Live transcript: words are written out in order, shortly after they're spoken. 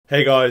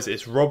Hey guys,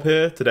 it's Rob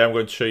here. Today I'm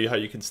going to show you how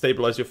you can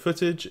stabilize your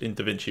footage in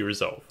DaVinci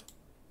Resolve.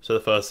 So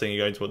the first thing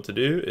you're going to want to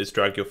do is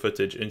drag your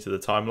footage into the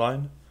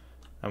timeline.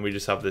 And we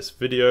just have this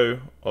video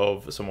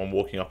of someone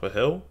walking up a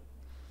hill.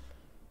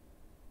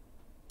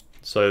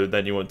 So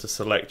then you want to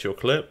select your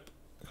clip,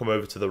 come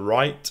over to the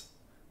right,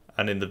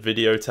 and in the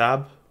video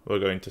tab, we're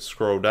going to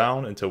scroll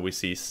down until we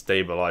see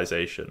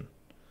stabilization.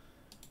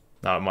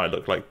 Now it might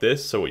look like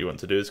this, so what you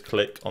want to do is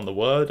click on the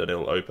word and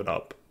it'll open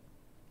up.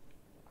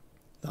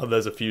 Now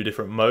there's a few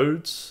different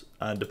modes,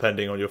 and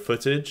depending on your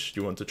footage,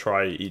 you want to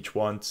try each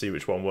one to see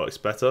which one works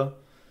better.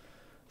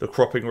 The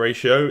cropping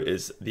ratio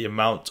is the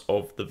amount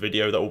of the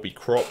video that will be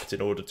cropped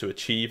in order to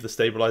achieve the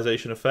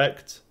stabilization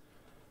effect.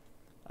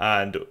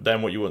 And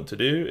then what you want to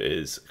do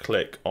is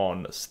click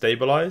on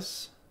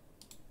stabilize.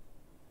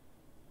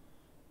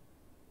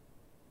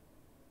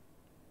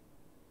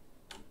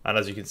 And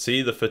as you can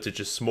see, the footage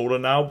is smaller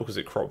now because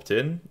it cropped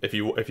in. If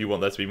you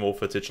want there to be more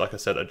footage, like I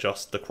said,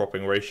 adjust the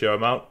cropping ratio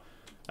amount.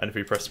 And if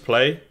we press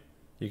play,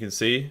 you can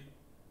see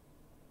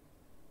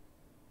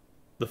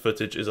the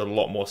footage is a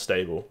lot more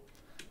stable.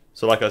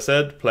 So like I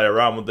said, play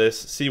around with this,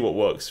 see what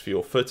works for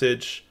your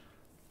footage.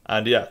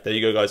 And yeah, there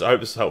you go guys. I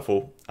hope this is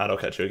helpful, and I'll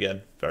catch you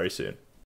again very soon.